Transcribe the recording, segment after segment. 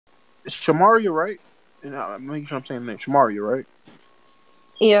Shamaria, right? And I'm making sure I'm saying the name. Shamaria, right?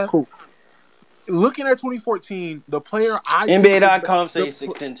 Yeah. Cool. Looking at 2014, the player I think NBA.com says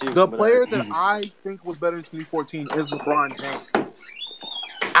 6'10" too. the player that I think was better in 2014 is LeBron James.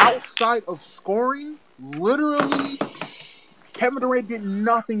 Outside of scoring, literally, Kevin Durant did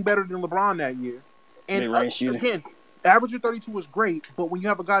nothing better than LeBron that year. And again, averaging 32 was great, but when you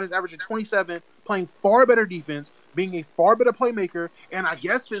have a guy that's averaging 27, playing far better defense, being a far better playmaker, and I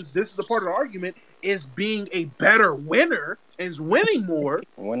guess since this is a part of the argument, is being a better winner and is winning more,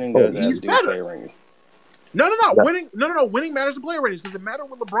 he's better. Rings. No. Winning matters in player ratings because it mattered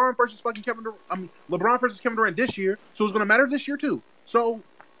with LeBron versus fucking Kevin Durant. I mean, LeBron versus Kevin Durant this year, so it's going to matter this year too. So,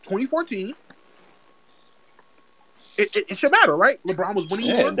 2014, it should matter, right? LeBron was winning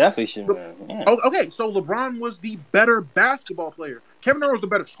more. Yeah, it definitely should matter. Yeah. Okay, so LeBron was the better basketball player. Kevin Durant was the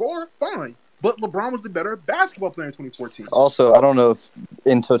better scorer, fine, but LeBron was the better basketball player in 2014. Also, I don't know if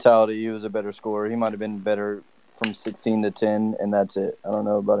in totality he was a better scorer. He might have been better from 16 to 10, and that's it. I don't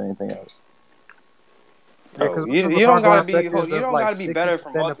know about anything else. Bro, you don't gotta be better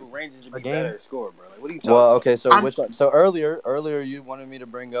from multiple ranges to be better at score, bro. Like, what are you talking about? Okay, so earlier you wanted me to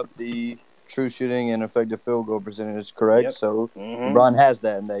bring up the true shooting and effective field goal percentage, correct? Yep. So LeBron has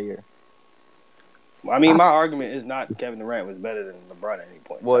that in that year. Well, I mean, my argument is not Kevin Durant was better than LeBron at any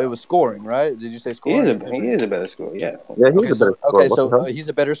point. Well, it was scoring, right? Did you say scoring? He is a better scorer, yeah. Yeah, he's a better scorer. Okay, so he's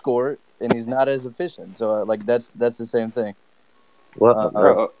a better scorer, and he's not as efficient. So, that's the same thing.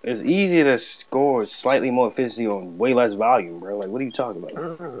 Bro, it's easier to score slightly more efficiently on way less volume, bro. Like, what are you talking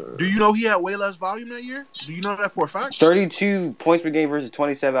about? Do you know he had way less volume that year? Do you know that for a fact? 32 points per game versus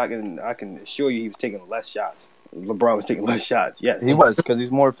 27. I can assure you he was taking less shots. LeBron was taking less shots. Yes, he was because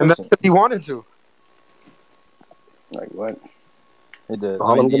he's more efficient. And that's he wanted to. Like what? He did.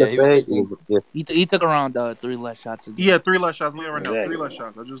 He took around 3 less shots. Yeah, 3 less shots. Look right now. 3 less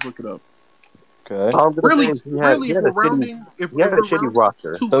shots. I just look it up. Okay. Really, if we're rounding, if we're a shitty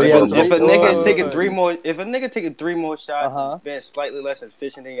roster. So if a nigga is taking 3 more, if a nigga taking 3 more shots, and being slightly less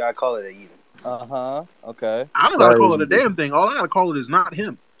efficient, then you gotta call it an even. Okay. I don't gotta call it a damn thing. All I gotta call it is not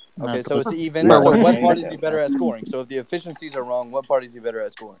him. Okay, so it's even. So what part is he better at scoring? So if the efficiencies are wrong, what part is he better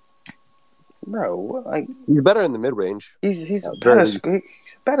at scoring? Bro, he's better in the mid range. He's a better scorer.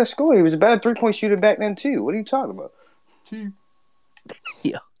 He was a better 3-point shooter back then too. What are you talking about?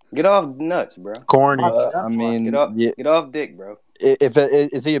 Yeah. Get off nuts, bro. Corny. I mean, get off dick, bro.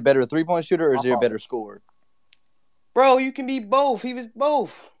 Is he a better 3-point shooter or is he a better scorer? Bro, you can be both. He was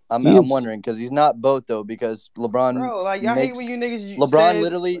both. I'm wondering because he's not both though because LeBron. Bro, I hate when you niggas.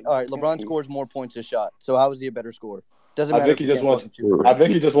 LeBron scores more points a shot. So how is he a better scorer? Doesn't matter. I think he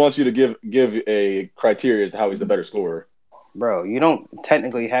just wants you to give a criteria as to how he's the better scorer. Bro, you don't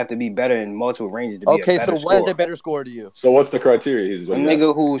technically have to be better in multiple ranges to be a better scorer. Okay, so what is a better scorer to you? So what's the criteria? A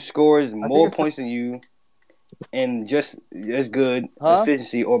nigga who scores more points than you and just as good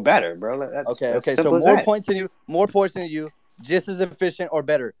efficiency or better, bro. That's so more points than you, just as efficient or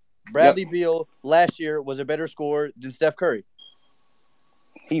better. Bradley Beal last year was a better scorer than Steph Curry.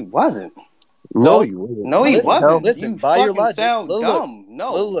 He wasn't. No, he wasn't. Listen, you fucking sound dumb.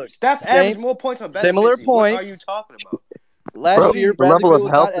 No, Steph averaged more points on better. Similar points. What are you talking about? Last year, Bradley Beal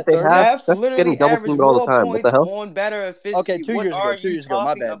was not at third. Steph literally averaged more points on better efficiency. Okay, 2 years ago.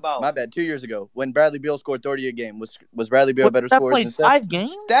 My bad. 2 years ago, when Bradley Beal scored 30 a game, was Bradley Beal a better scorer than Steph? 5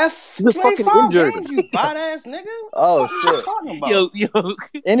 games? Steph was fucking injured. Games, you bot ass nigga. Oh shit. Yo.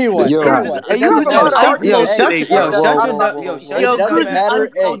 Anyone. It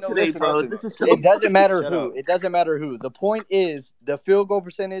doesn't matter who. It doesn't matter who. The point is the field goal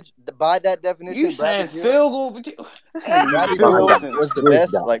percentage. By that definition, you said field goal. Bradley Beal was the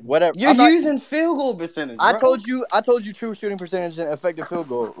best. Like whatever. You're using field goal percentage. Bro. I told you true shooting percentage and effective field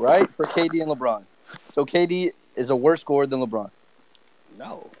goal, right? For KD and LeBron. So KD is a worse scorer than LeBron.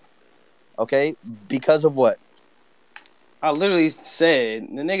 No. Okay, because of what? I literally said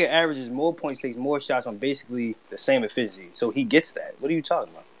the nigga averages more points, takes more shots on basically the same efficiency. So he gets that. What are you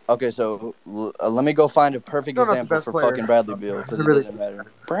talking about? Okay, so let me go find a perfect example for fucking Bradley Beal because it doesn't matter.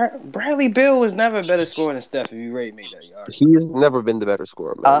 Bradley Beal was never a better scorer than Steph. If you really make that argument, he's never been the better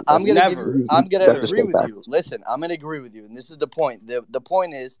scorer. Man. I'm gonna agree with you. Listen, I'm gonna agree with you, and this is the point. The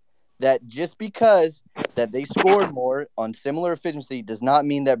point is that just because that they scored more on similar efficiency does not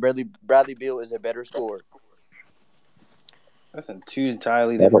mean that Bradley Beal is a better scorer. That's two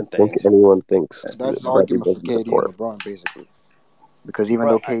entirely different things. I don't think anyone thinks that's an argument for KD and LeBron, basically. Because even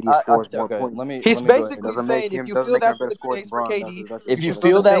though KD scores more points, he's basically saying if you feel that's the case for KD, if you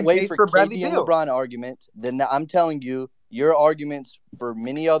feel that way for KD and LeBron argument, then I'm telling you, your arguments for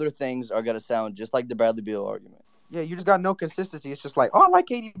many other things are going to sound just like the Bradley Beal argument. Yeah, you just got no consistency. It's just like, oh, I like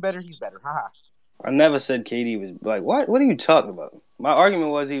KD better. He's better. Haha. I never said KD was like, what? What are you talking about? My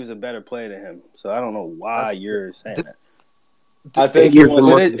argument was he was a better player than him. So I don't know why you're saying that. I think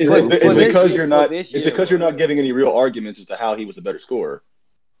it's because you're not giving any real arguments as to how he was a better scorer.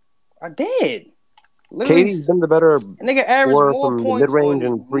 I did. KD's been the better nigga averaged more points mid-range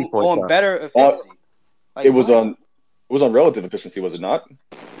and 3-point on better efficiency. Like, it was on relative efficiency, was it not?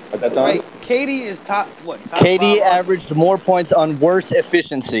 At that time, right. KD is top. KD averaged more points on worse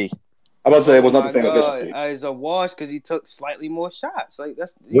efficiency. I'm about to say it was not the same efficiency. It's a wash because he took slightly more shots. Like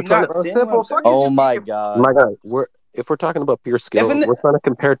that's simple. Oh my god! If we're talking about pure skill, we're trying to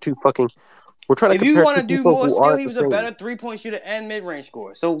compare two fucking. We're trying to compare. If you want to do more skill, he was a better 3-point shooter and mid-range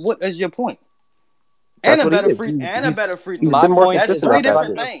scorer. So what is your point? And a better free throw. My point. That's three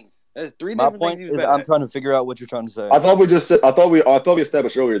different things. That's three different things. I'm trying to figure out what you're trying to say. I thought we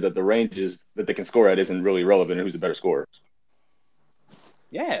established earlier that the ranges that they can score at isn't really relevant and who's a better scorer.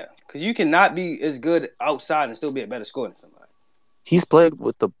 Yeah, because you cannot be as good outside and still be a better scorer than somebody. He's played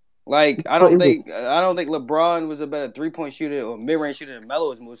with the. Like I don't think LeBron was a better 3-point shooter or mid-range shooter than Melo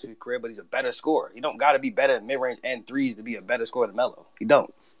was most of his career, but he's a better scorer. You don't got to be better at mid-range and threes to be a better scorer than Melo. You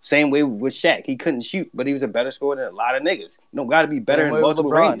don't. Same way with Shaq. He couldn't shoot, but he was a better scorer than a lot of niggas. You don't got to be better in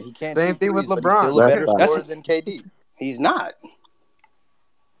multiple ranges. He can't. Same thing with LeBron. He's still a better scorer than KD. He's not.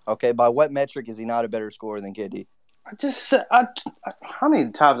 Okay, by what metric is he not a better scorer than KD? I just said, how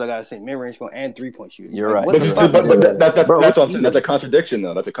many times I gotta say mid-range scorer and 3-point shooting? You're right. But that's what I'm saying. That's a contradiction,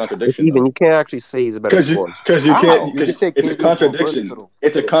 though. That's a contradiction. Even you can't actually say he's a better scorer because you can't. It's a contradiction.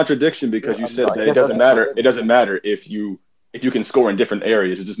 It's a contradiction because you said that it doesn't matter. It doesn't matter if you can score in different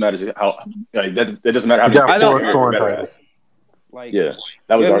areas. It just matters how. Like, that doesn't matter how many. I know scoring titles. Like, yeah,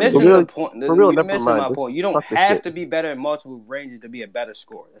 that was you're missing the point. You're missing my point. You don't have to be better in multiple ranges to be a better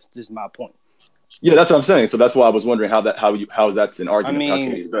scorer. That's just my point. Yeah, that's what I'm saying. So that's why I was wondering how that's an argument. I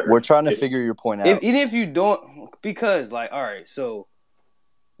mean, we're trying to figure your point out. Even if you don't, because like, all right, so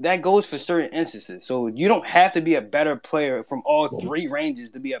that goes for certain instances. So you don't have to be a better player from all three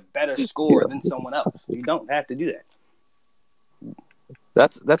ranges to be a better scorer than someone else. You don't have to do that.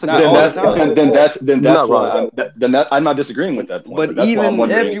 That's a good I'm not disagreeing with that point. But even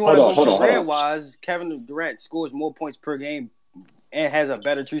if you want to go career-wise, Kevin Durant scores more points per game and has a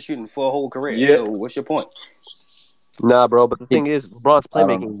better true shooting for a whole career. Yeah. So what's your point? Nah, bro. But the thing is, LeBron's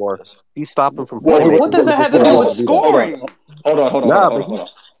playmaking more. He's stopping from. What does that have to do with scoring? Hold on.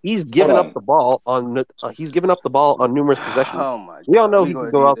 He's given up the ball on. Numerous possessions. Oh my God. We all know he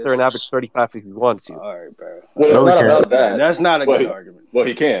can go out there and average 35 if he wanted to. All right, bro. Well, it's not about that. That's not a good argument. Well,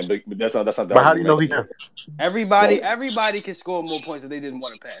 he can, but that's not. But how do you know he can? Everybody can score more points if they didn't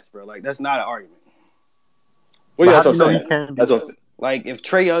want to pass, bro. Like that's not an argument. Well, yeah, that's what I'm saying. That's what I'm saying. Like if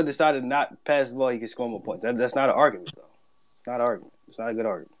Trae Young decided not to pass the ball, he could score more points. That's not an argument, though. It's not an argument. It's not a good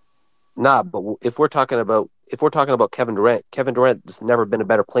argument. Nah, but if we're talking about Kevin Durant's never been a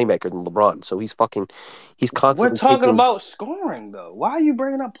better playmaker than LeBron. So he's constantly. We're talking about scoring, though. Why are you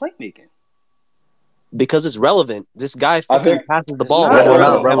bringing up playmaking? Because it's relevant. This guy passes the ball. It's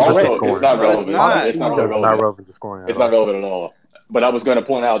not relevant to scoring. It's not relevant to scoring. It's not relevant at all. But I was going to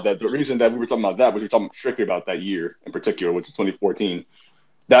point out that the reason that we were talking about that was we were talking strictly about that year in particular, which is 2014.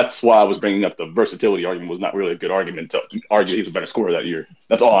 That's why I was bringing up the versatility argument was not really a good argument to argue he was a better scorer that year.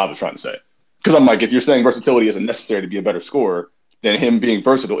 That's all I was trying to say. Because I'm like, if you're saying versatility isn't necessary to be a better scorer, then him being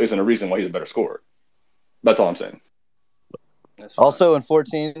versatile isn't a reason why he's a better scorer. That's all I'm saying. Also, in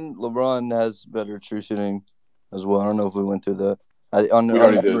 14, LeBron has better true shooting as well. I don't know if we went through that. On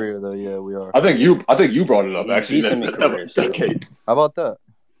the career, though, yeah, we are. I think you brought it up, actually. How about that?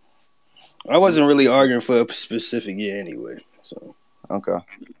 I wasn't really arguing for a specific year anyway. So okay. Yeah,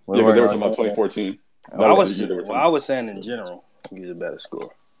 because they were talking about 2014. I was saying in general, he's a better scorer,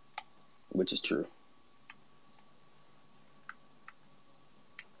 which is true.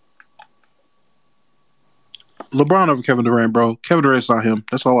 LeBron over Kevin Durant, bro. Kevin Durant's not him.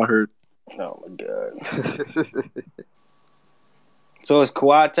 That's all I heard. Oh my God. So is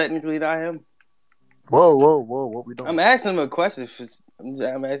Kawhi technically not him? Whoa! What we doing? I'm asking him a question.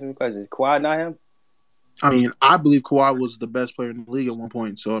 I'm asking him a question. Is Kawhi not him? I mean, I believe Kawhi was the best player in the league at one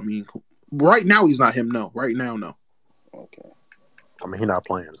point. So, I mean, right now he's not him, no. Right now, no. Okay. I mean, he's not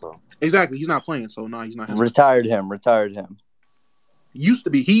playing, so. Exactly. He's not playing, so no, he's not him. Retired him. Used to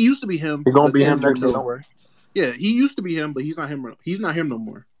be. He used to be him. He's going to be him next year, don't worry. Yeah, he used to be him, but he's not him. He's not him no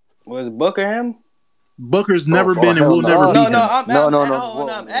more. Was Booker him? Booker's never been and will never be him.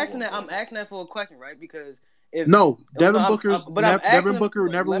 I'm asking that for a question, right? Because if Devin Booker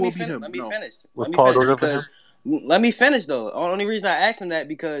never will be him. Let me finish. Was Paul George for him? Let me finish though. The only reason I asked him that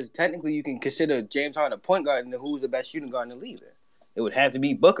because technically you can consider James Harden a point guard, and who's the best shooting guard in the league? Then it would have to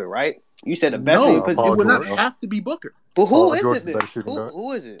be Booker, right? You said the best. No, in it would not have to be Booker. But who is it then?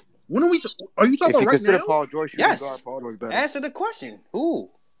 Who is it? When are we? Are you talking about right now? Paul George shooting guard, Paul George better. Answer the question.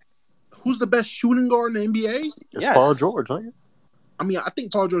 Who's the best shooting guard in the NBA? It's Paul George, huh? I mean, I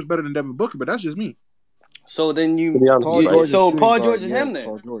think Paul George is better than Devin Booker, but that's just me. So then Paul George is him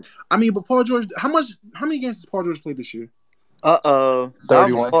then. I mean, but Paul George, how many games has Paul George played this year? 31.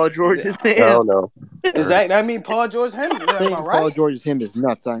 Paul George is him. No. Does that mean Paul George him? Am I right? Paul George's him is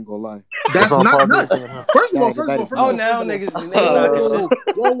nuts. I ain't gonna lie. That's not nuts. First of all, oh, now niggas.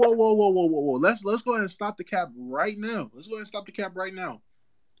 Whoa. Let's go ahead and stop the cap right now.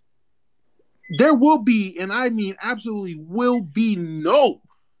 There will be, and I mean absolutely will be, no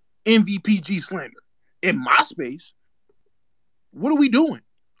MVPG slander in my space. What are we doing?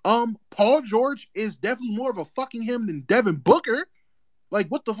 Paul George is definitely more of a fucking him than Devin Booker. Like,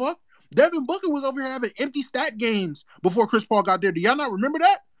 what the fuck? Devin Booker was over here having empty stat games before Chris Paul got there. Do y'all not remember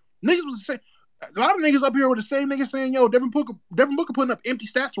that? Niggas was saying, a lot of niggas up here were the same niggas saying, yo, Devin Booker putting up empty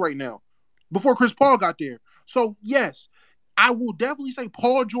stats right now before Chris Paul got there. So, yes, I will definitely say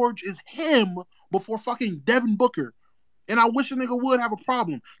Paul George is him before fucking Devin Booker. And I wish a nigga would have a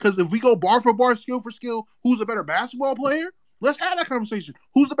problem. Because if we go bar for bar, skill for skill, who's a better basketball player? Let's have that conversation.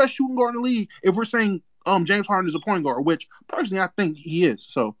 Who's the best shooting guard in the league if we're saying James Harden is a point guard, which personally I think he is.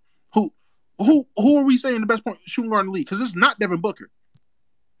 So who are we saying the best shooting guard in the league? Because it's not Devin Booker.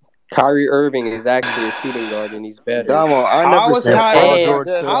 Kyrie Irving is actually a shooting guard, and he's better. I was Kyrie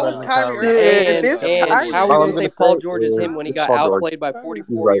Irving. And how are we going to say Paul George is him when he got outplayed by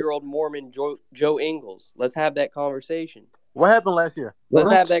 44-year-old Mormon Joe Ingles? Let's have that conversation. What happened last year? Let's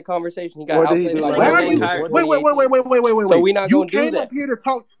have that conversation. He got outplayed by Wait. So we're not going to do that.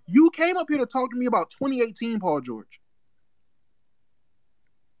 You came up here to talk to me about 2018 Paul George.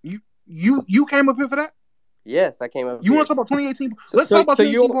 You came up here for that? Yes, I came up. You want to talk about 2018? Let's talk about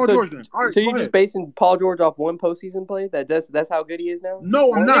 2018 Paul George then. All right, so you're just basing Paul George off one postseason play? That's how good he is now?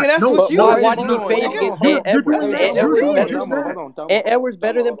 No, I'm not. That's what you why did he fade against Ant Edwards? Ant Edwards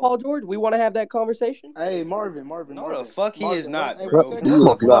better than Paul George? We want to have that conversation? Hey, Marvin. No, the fuck he is not, Hey, bro. What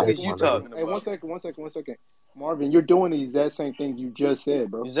the fuck is you talking about? Hey, one second. Marvin, you're doing the exact same thing you just said,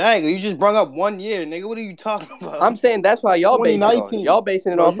 bro. Exactly. You just brought up 1 year, nigga. What are you talking about? I'm saying that's why y'all basing it on. Y'all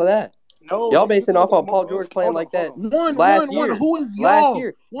basing it off of that. No, y'all basing off on Paul George playing like that. Last year. Who is y'all? Last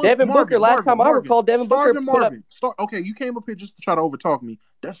year. Devin Booker, last time I recall, Devin Booker put up... Okay, you came up here just to try to overtalk me.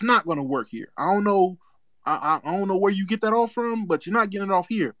 That's not going to work here. I don't know. I don't know where you get that off from, but you're not getting it off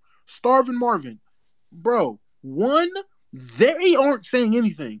here. Starvin Marvin. Bro, they aren't saying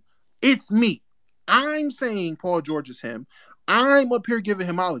anything. It's me. I'm saying Paul George is him. I'm up here giving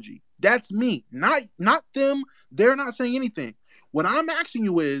hymology. That's me. Not them. They're not saying anything. What I'm asking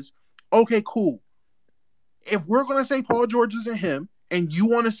you is, okay, cool. If we're going to say Paul George isn't him, and you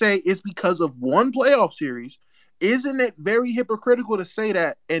want to say it's because of one playoff series, isn't it very hypocritical to say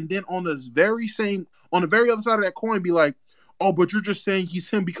that, and then on the very other side of that coin be like, oh, but you're just saying he's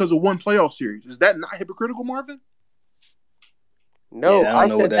him because of one playoff series. Is that not hypocritical, Marvin? No, I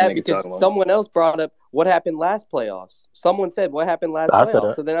said that because someone else brought up what happened last playoffs. Someone said what happened last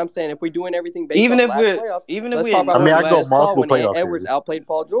playoffs. So then I'm saying if we're doing everything based on last playoffs, I go multiple playoffs. Edwards outplayed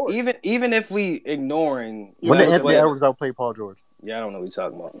Paul George. Even if we ignoring when did Anthony Edwards outplayed Paul George? Yeah, I don't know what you're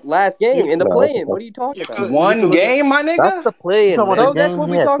talking about. Last game in the play-in. What are you talking about? One game, my nigga? That's the play-in. That's what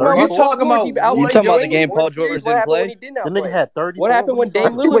we're talking about. You talking about the game Paul George didn't play? The nigga had 30. What happened when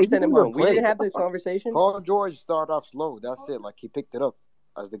Dame Lillard sent him home? We didn't have this conversation. Paul George started off slow. That's it. Like, he picked it up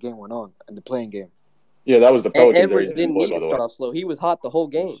as the game went on in the playing game. Yeah, that was the Pelicans. And Edwards didn't need to start off slow. He was hot the whole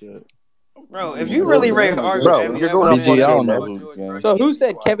game. Bro, if you really rate argument, you're going up on that. So who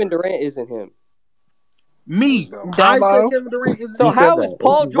said Kevin Durant isn't him? Me. I said Kevin Durant isn't him. So how is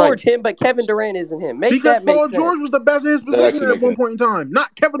Paul George him, but Kevin Durant isn't him? Because Paul George was the best in his position at one point in time,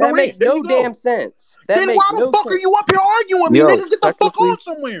 not Kevin Durant. That makes no damn sense. Then why the fuck are you up here arguing me? Niggas, get the fuck on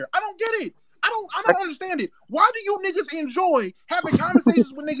somewhere. I don't get it. I don't understand it. Why do you niggas enjoy having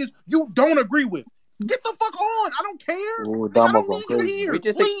conversations with niggas you don't agree with? Get the fuck on. I don't care. Ooh, I don't need you here. We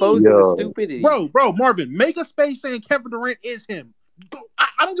just exposed the stupidity. Bro, Marvin, make a space saying Kevin Durant is him.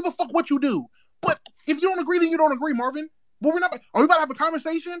 I don't give a fuck what you do. But if you don't agree, then you don't agree, Marvin. But are we about to have a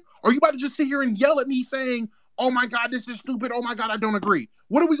conversation? Or are you about to just sit here and yell at me saying, oh my God, this is stupid. Oh my God, I don't agree.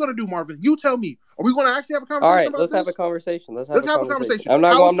 What are we going to do, Marvin? You tell me. Are we going to actually have a conversation? All right, let's have a conversation. Let's have a conversation. I'm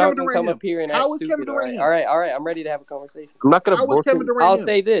not going to come up here and act stupid. All right. I'm ready to have a conversation. I'm not going to. I'll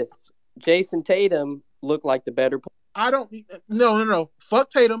say this. Jason Tatum looked like the better player. No.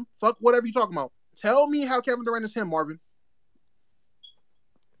 Fuck Tatum. Fuck whatever you're talking about. Tell me how Kevin Durant is him, Marvin.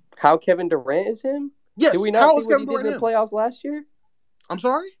 How Kevin Durant is him? Yes. Did we not see what he did in the playoffs last year? I'm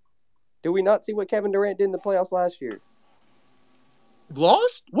sorry? Did we not see what Kevin Durant did in the playoffs last year?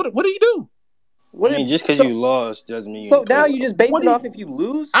 Lost? What did he do? Just because you lost doesn't mean. So now you just base it off if you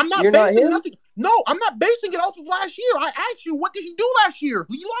lose. I'm not basing nothing. No, I'm not basing it off of last year. I asked you, what did he do last year?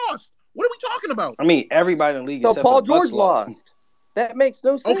 He lost. What are we talking about? I mean, everybody in the league. So Paul George lost. That makes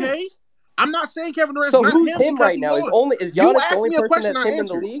no sense. Okay, I'm not saying Kevin Durant's so not who's him right now? Is Giannis the only person that's him in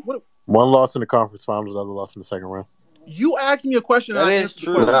the league? One loss in the conference finals, the other loss in the second round. You asked me a question. That is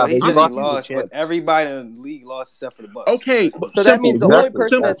true. He said he lost, but everybody in the league lost except for the Bucks. Okay, so that means the only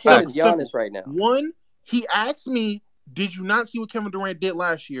person that's him is Giannis right now. One, he asked me, "Did you not see what Kevin Durant did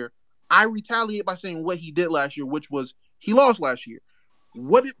last year?" I retaliate by saying what he did last year, which was he lost last year.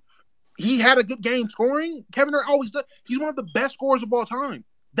 He had a good game scoring? Kevin Durant always does. He's one of the best scorers of all time.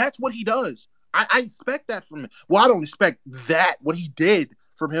 That's what he does. I expect that from him. Well, I don't expect what he did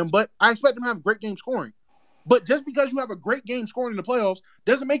from him, but I expect him to have a great game scoring. But just because you have a great game scoring in the playoffs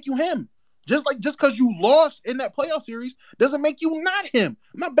doesn't make you him. Just because you lost in that playoff series doesn't make you not him.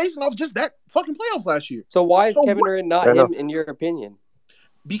 I'm not basing off just that fucking playoff last year. So why is Kevin Durant not him in your opinion?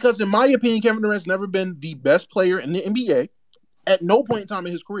 Because in my opinion, Kevin Durant's never been the best player in the NBA at no point in time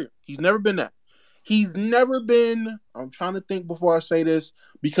in his career. He's never been that. He's never been. I'm trying to think before I say this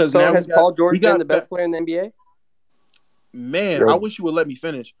because now has Paul George been the best player in the NBA? Man, I wish you would let me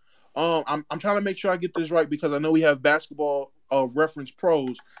finish. I'm trying to make sure I get this right because I know we have basketball reference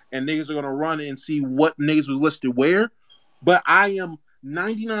pros and niggas are gonna run and see what niggas was listed where. But I am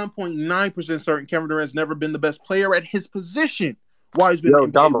 99.9% certain Kevin Durant's never been the best player at his position. Why he's been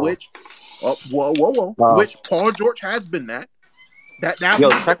in NBA, which which Paul George has been that.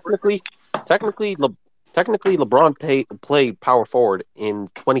 Technically, LeBron played power forward in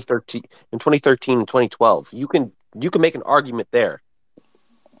 2013 and 2012. You can make an argument there.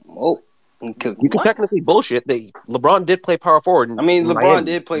 Oh, you can technically bullshit that LeBron did play power forward. LeBron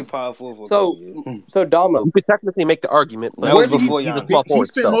did play power forward. So Damo, you could technically make the argument. That was before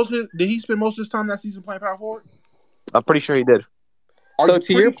Giannis. Did he spend most of his time that season playing power forward? I'm pretty sure he did. So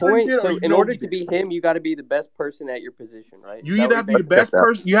to your point, in order to be him, you got to be the best person at your position, right? You either have to be the best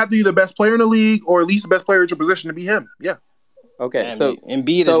person, you have to be the best player in the league, or at least the best player at your position to be him. Yeah. Okay, so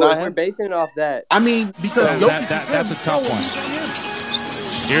Embiid is not him. We're basing it off that. I mean, because that's a tough one.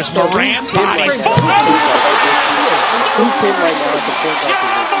 Here's Durant. Who's him right now at the point guard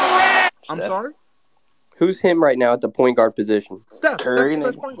position? I'm sorry? Who's him right now at the point guard position? Steph Curry.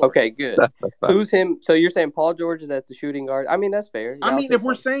 Okay, good. Who's him? So you're saying Paul George is at the shooting guard? I mean, that's fair. I mean, if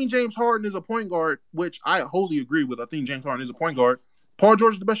we're saying James Harden is a point guard, which I wholly agree with, I think James Harden is a point guard. Paul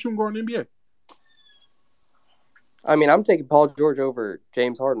George is the best shooting guard in the NBA. I mean, I'm taking Paul George over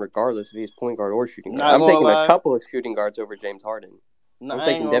James Harden regardless if he's point guard or shooting guard. I'm taking a couple of shooting guards over James Harden. I'm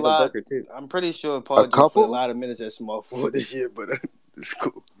taking Devin Booker, too. I'm pretty sure Paul George played a lot of minutes at small forward this year, but it's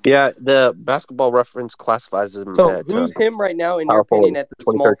cool. Yeah, the basketball reference classifies him at... So who's him right now, in your opinion, at the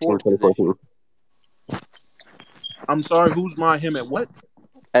small forward position? I'm sorry, who's him at what?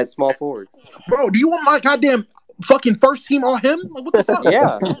 At small forward. Bro, do you want my goddamn fucking first team all him? Like, what the fuck?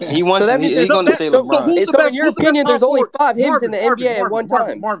 Yeah. He wants he's going to say LeBron. So who's the best, in your opinion, there's only 5 hims in the NBA at one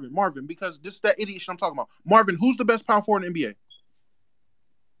time. Marvin, because this is that idiot shit I'm talking about. Marvin, who's the best power forward in the NBA?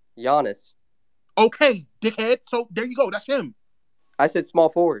 Giannis. Okay, dickhead. So there you go. That's him. I said small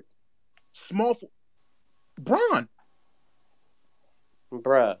forward. Bron.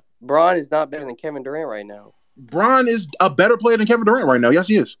 Bron is not better than Kevin Durant right now. Bron is a better player than Kevin Durant right now. Yes,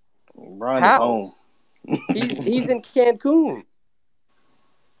 he is. Bron is home. He's in Cancun.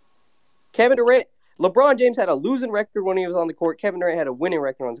 Kevin Durant. LeBron James had a losing record when he was on the court. Kevin Durant had a winning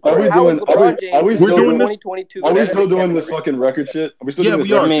record on the court. Are we still doing this fucking record shit? Are we still doing this?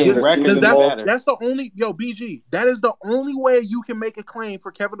 We are. That's the only BG. That is the only way you can make a claim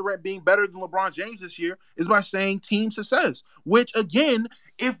for Kevin Durant being better than LeBron James this year is by saying team success. Which again,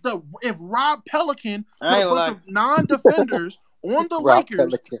 if Rob Pelican put a bunch of non-defenders on the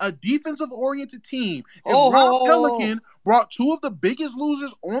Lakers, a defensive-oriented team, and Rob Pelican brought 2 of the biggest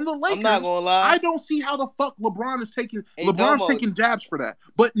losers on the Lakers, I'm not gonna lie. I don't see how the fuck LeBron is taking taking jabs for that.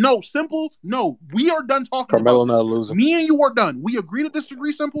 But no, Simple, no, we are done talking Carmelo not a loser. Me and you are done. We agree to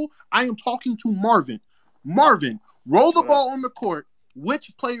disagree, Simple. I am talking to Marvin. Marvin, roll the ball on the court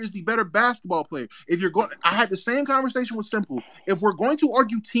which player is the better basketball player. If you're going, I had the same conversation with Simple. If we're going to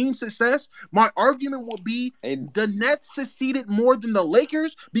argue team success, my argument would be the Nets succeeded more than the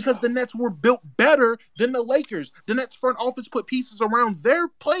Lakers because the Nets were built better than the Lakers. The Nets front office put pieces around their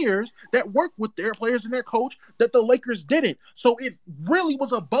players that work with their players and their coach that the Lakers didn't. So it really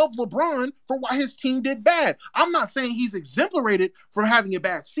was above LeBron for why his team did bad. I'm not saying he's exemplarated from having a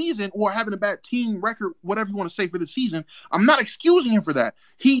bad season or having a bad team record, whatever you want to say for the season. I'm not excusing him for that.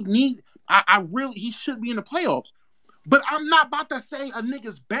 He should be in the playoffs. But I'm not about to say a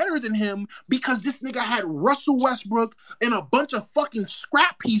nigga's better than him because this nigga had Russell Westbrook and a bunch of fucking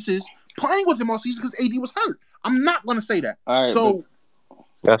scrap pieces playing with him all season because AD was hurt. I'm not going to say that. All right, so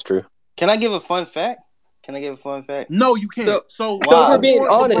that's true. Can I give a fun fact? No, you can't. So if we're being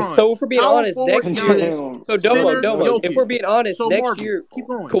honest, next year. So Domo. If we're being honest, next year,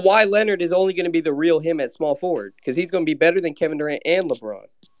 Kawhi Leonard is only going to be the real him at small forward because he's going to be better than Kevin Durant and LeBron.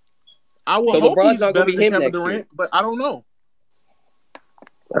 I will hope LeBron's not going to be him Kevin Durant, year. But I don't know.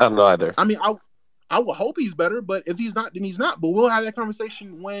 I don't know either. I mean, I will hope he's better, but if he's not, then he's not. But we'll have that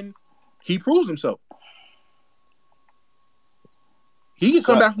conversation when he proves himself. He can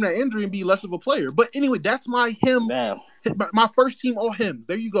come back from that injury and be less of a player. But anyway, that's my him. Damn. My first team all him.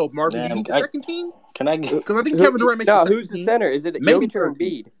 There you go, Marvin. You need the second team? Can I get? Because I think Kevin Durant makes the second who's the team. center? Is it Jokic or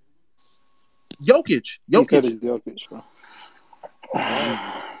Embiid? Jokic. Jokic, bro.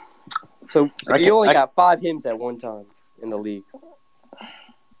 So you only got 5 hims at one time in the league.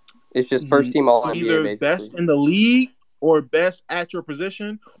 It's just first team all NBA, either basically. Best in the league or best at your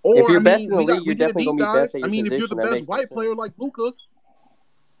position. Or if you're best in the league, you're definitely going to be best at your position. If you're the best white player like Luka.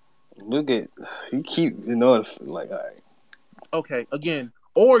 You keep, like, all right. Okay, again.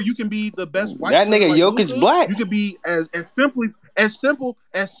 Or you can be the best white that player nigga like Jokic Luka. black. You could be as simple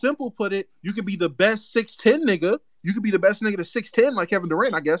put it, you could be the best 6'10 nigga. You could be the best nigga to 6'10 like Kevin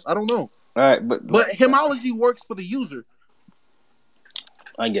Durant, I guess. I don't know. All right, but hymology works for the user.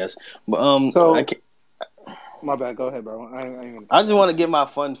 I guess. But so I can't, my bad. Go ahead, bro. I just want to give my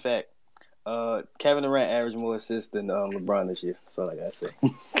fun fact. Kevin Durant averaged more assists than LeBron this year. That's all I gotta say.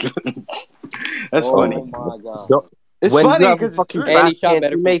 That's funny. Oh my god. It's when funny because it's true. And he shot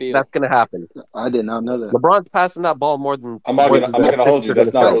better from field. That's gonna happen. I did not know that. LeBron's passing that ball more than. I'm not gonna hold you.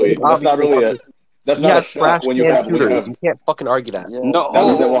 That's not really a shot when you have. You can't fucking argue that. Yeah. No,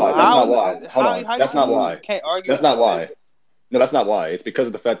 That's not why. Hold on. That's not why. Can't argue. That's not why. No, that's not why. It's because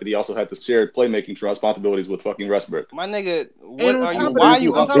of the fact that he also had to share playmaking responsibilities with fucking Westbrook. My nigga, why are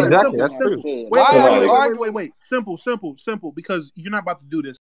you exactly? That's true. Wait. Simple. Because you're not about to do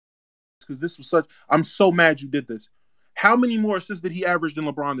this. Because this was such. I'm so mad you did this. How many more assists did he average than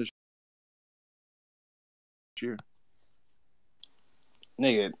LeBron this year?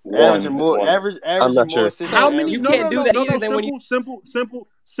 Nigga, averaging more assists. How many? You can't do that either. Than when you Simple.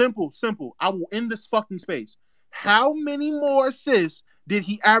 I will end this fucking space. How many more assists did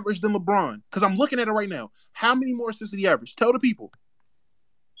he average than LeBron? Because I'm looking at it right now. How many more assists did he average? Tell the people.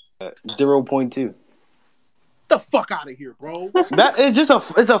 0.2. The fuck out of here, bro. That is just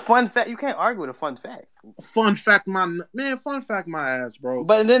it's a fun fact. You can't argue with a fun fact. Fun fact my ass, bro.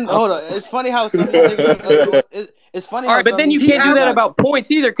 But then hold on, it's funny how some of these niggas. It's funny. All right, but then you can't do that about points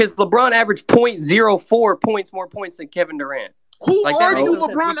either, because LeBron averaged 0.04 more points than Kevin Durant. Who argued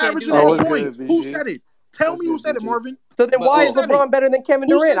LeBron averaging more points? Who said it? Tell me who said it, Marvin. So then why is LeBron better than Kevin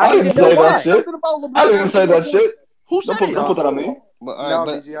Durant? I didn't say that shit. I didn't say that shit. Who said it? Don't put that on me.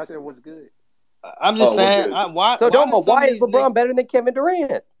 BG, I said what's good. I'm just saying. Why is LeBron better than Kevin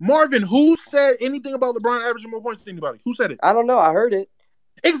Durant? Marvin, who said anything about LeBron averaging more points than anybody? Who said it? I don't know. I heard it.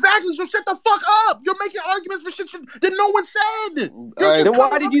 Exactly. So shut the fuck up. You're making arguments for shit that no one said. Then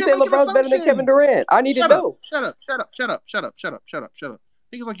why did you say LeBron's better than Kevin Durant? I need to know. Shut up.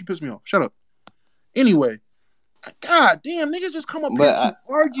 Niggas like you piss me off. Shut up. Anyway. God damn, niggas just come up here and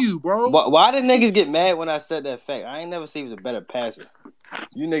argue, bro. Why did niggas get mad when I said that fact? I ain't never say he was a better passer.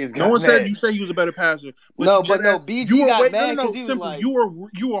 You niggas got mad. No one said you say he was a better passer. BG got mad because he was like... You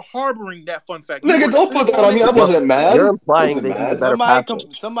were harboring that fun fact. Nigga, don't put that on me. I wasn't mad. You're implying that he's a better passer.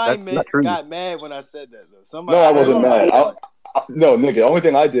 Somebody got mad when I said that, though. No, I wasn't mad. No, nigga, the only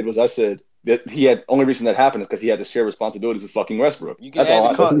thing I did was I said that only reason that happened is because he had to share responsibilities with fucking Westbrook. You can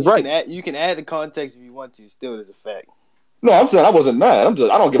add the context if you want to. Still, there's a fact. No, I'm saying I wasn't mad. I don't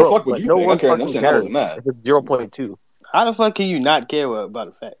give a fuck what you think. I care. I'm saying I wasn't mad. If it's 0.2. How the fuck can you not care about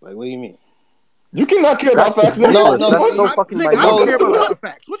a fact? Like, what do you mean? You cannot care about facts. No, I don't care about the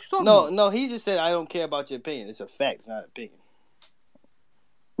facts. What you talking about? No, he just said I don't care about your opinion. It's a fact. It's not an opinion.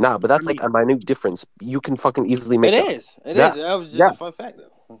 Nah, but that's like a minute difference. You can fucking easily make it. It is. That was just a fun fact, though.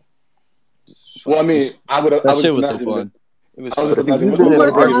 Well, I mean, I would. That shit was so fun. It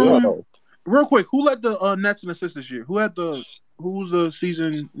was real quick, who led the Nets in assists this year? Who was the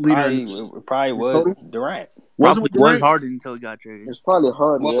season leader? Probably was Durant. Was Harden until he got traded. It's probably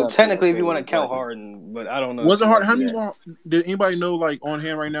Harden. Well, technically, if you want to count Harden, but I don't know. Was it Harden? How many? Did anybody know, like, on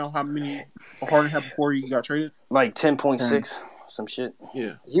hand right now, how many Harden had before he got traded? Like 10.6, some shit.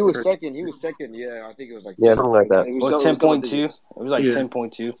 Yeah, he was second. Yeah, I think it was like something like that. Or 10.2. It was like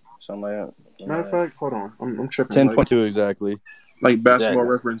 10.2, something like that. Matter of fact, hold on, I'm tripping. 10.2 exactly. Like Basketball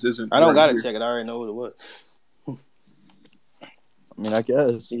Reference isn't. I don't gotta check it. I already know what it was. I mean, I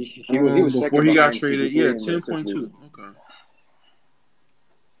guess he was before he got traded. Yeah, 10.2. Okay.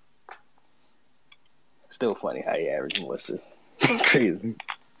 Still funny how he averaging assists. Crazy.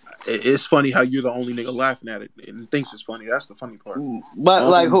 It's funny how you're the only nigga laughing at it and thinks it's funny. That's the funny part.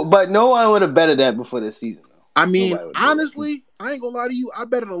 But but no one would have betted that before this season. Though. I mean, honestly, I ain't gonna lie to you. I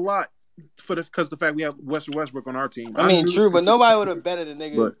betted a lot because the fact we have Russell Westbrook on our team. I mean, true, but nobody would have betted a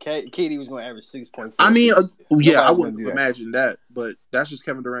nigga KD was going to average 6.4. I mean, yeah, I wouldn't imagine that, but that's just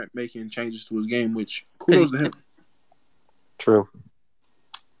Kevin Durant making changes to his game, which kudos to him. True.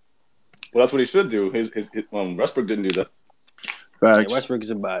 Well, that's what he should do. Westbrook didn't do that. Facts. Yeah, Westbrook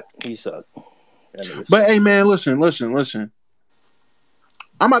is a bot. He sucked. But hey, man, listen.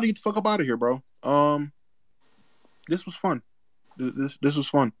 I'm about to get the fuck up out of here, bro. This was fun. This was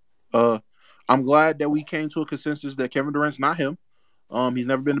fun. I'm glad that we came to a consensus that Kevin Durant's not him. He's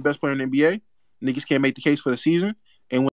never been the best player in the NBA. Niggas can't make the case for the season.